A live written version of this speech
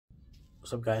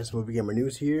What's up, guys? Movie Gamer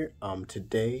News here.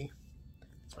 Today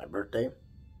it's my birthday.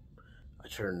 I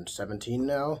turned 17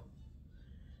 now,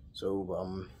 so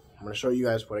I'm gonna show you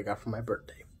guys what I got for my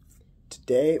birthday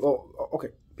today. Well, okay.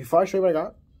 Before I show you what I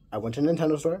got, I went to the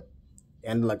Nintendo store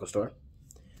and the Lego store.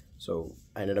 So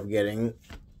I ended up getting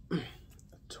a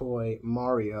toy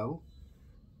Mario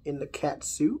in the cat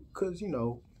suit, cause you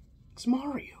know it's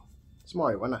Mario. It's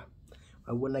Mario. Why not?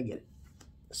 Why wouldn't I get it?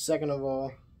 Second of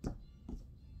all,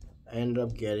 I ended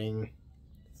up getting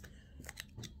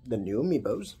the new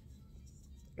Amiibos.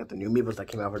 Got the new Amiibos that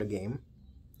came out for the game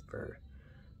for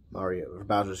Mario, for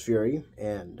Bowser's Fury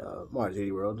and Mario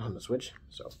 3D World on the Switch.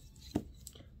 So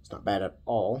it's not bad at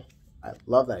all. I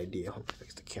love that idea. I'll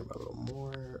fix the camera a little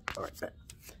more. All right, bet.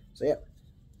 So yeah,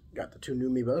 got the two new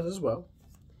Amiibos as well.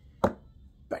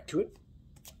 Back to it.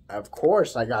 Of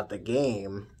course, I got the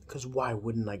game, because why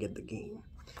wouldn't I get the game?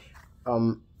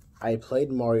 I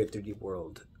played Mario 3D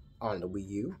World on the Wii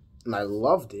U, and I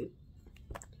loved it.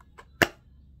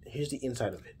 Here's the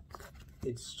inside of it.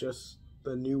 It's just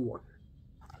the new one.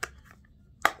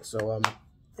 So,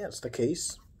 yeah, it's the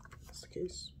case. It's the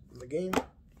case of the game.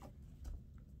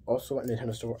 Also at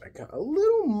Nintendo Store, I got a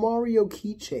little Mario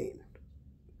keychain.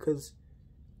 Because,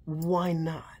 why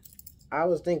not? I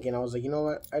was like, you know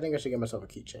what? I think I should get myself a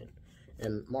keychain.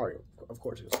 And Mario, of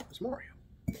course, it's Mario.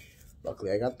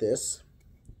 Luckily, I got this.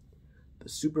 The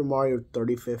Super Mario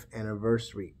 35th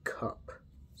Anniversary Cup.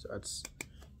 So that's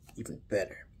even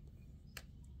better.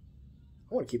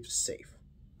 I want to keep it safe.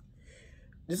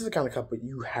 This is the kind of cup that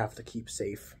you have to keep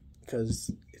safe because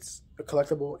it's a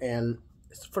collectible and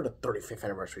it's for the 35th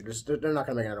anniversary. They're not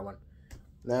going to make another one.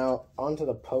 Now, onto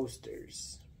the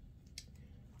posters.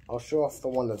 I'll show off the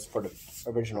one that's for the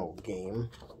original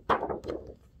game.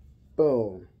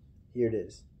 Boom. Here it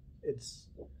is. It's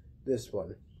this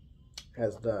one.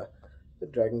 Has the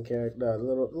dragon character, the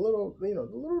little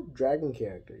dragon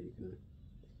character you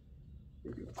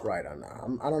can write on.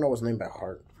 I don't know what's named by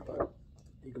heart, but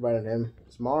you can write on him.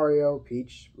 It's Mario,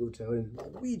 Peach, Blue Toad, and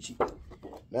Luigi.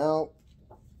 Now,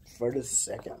 for the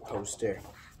second poster,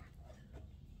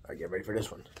 I get ready for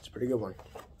this one. It's a pretty good one.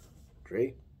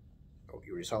 3. Oh,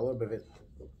 you already saw a little bit of it.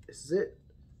 This is it.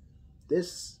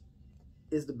 This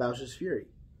is the Bowser's Fury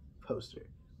poster.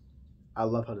 I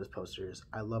love how this poster is.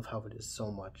 I love how it is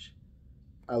so much.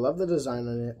 I love the design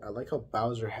on it. I like how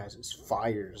Bowser has his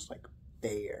fires like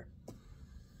there.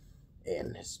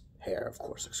 And his hair, of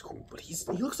course, looks cool. But he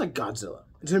looks like Godzilla.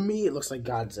 To me, it looks like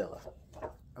Godzilla.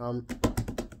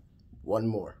 One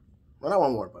more. Well, not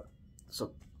one more, but a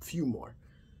few more.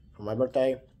 For my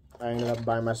birthday, I ended up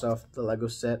buying myself the Lego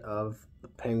set of the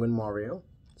Penguin Mario.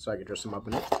 So I could dress him up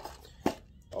in it.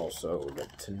 Also, the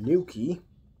Tanuki.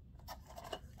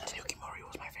 Tanuki Mario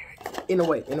was my favorite. In a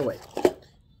way.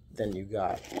 Then you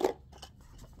got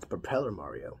the Propeller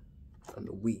Mario from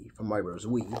the Wii, from Mario Bros.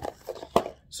 Wii.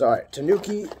 So, alright,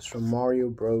 Tanuki is from Mario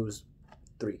Bros.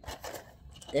 3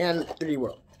 and 3D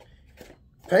World.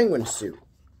 Penguin suit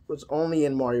was only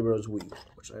in Mario Bros. Wii,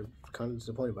 which I'm kind of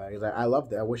disappointed by because I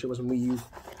loved it. I wish it was in Wii U.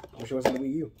 I wish it was in the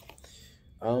Wii U.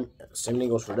 Same thing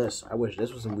goes for this. I wish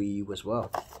this was in Wii U as well.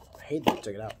 I hate that.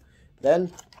 Check it out.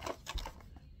 Then,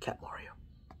 Cat Mario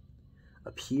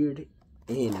appeared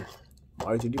in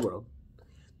Mario 3D World,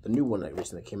 the new one that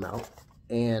recently came out,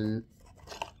 and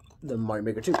the Mario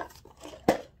Maker 2.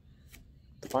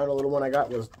 The final little one I got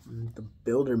was the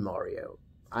Builder Mario.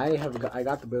 I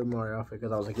got the Builder Mario off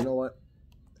because I was like, you know what?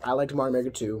 I liked Mario Maker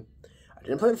 2. I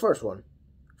didn't play the first one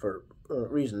for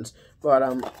reasons, but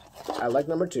I like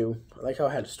number 2. I like how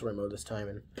I had a story mode this time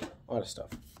and all that stuff.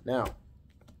 Now,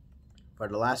 for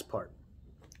the last part,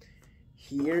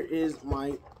 here is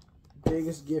my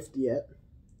biggest gift yet.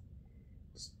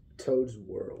 Toad's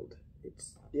World.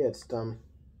 It's the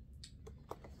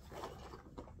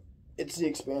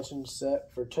expansion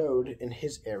set for Toad in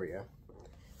his area.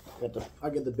 I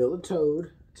get the build a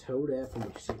Toadette from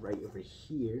what you see right over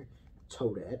here,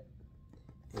 Toadette,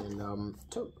 and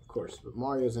Toad, of course. But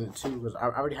Mario's in it too because I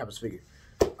already have his figure.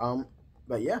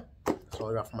 But yeah, that's all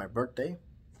I got for my birthday.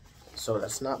 So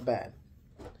that's not bad.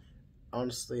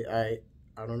 Honestly, I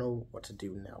don't know what to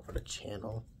do now for the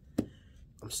channel.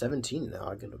 I'm 17 now.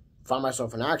 I gotta find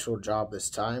myself an actual job this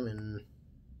time, and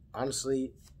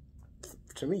honestly,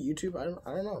 to me, YouTube, I don't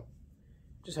know.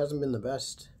 It just hasn't been the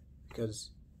best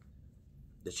because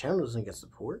the channel doesn't get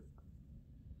support,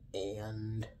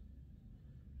 and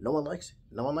no one likes it.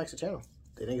 No one likes the channel.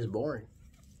 They think it's boring.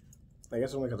 I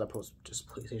guess only because I post just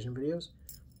PlayStation videos,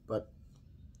 but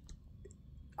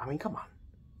I mean, come on.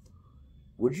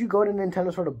 Would you go to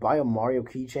Nintendo Store to buy a Mario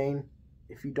keychain?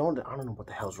 If you don't, I don't know what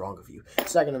the hell's wrong with you.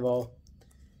 Second of all,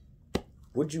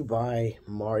 would you buy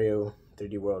Mario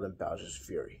 3D World and Bowser's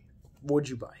Fury. What would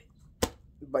you buy?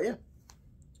 But yeah,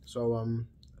 so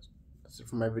that's it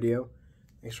for my video.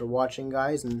 Thanks for watching,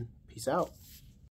 guys, and peace out.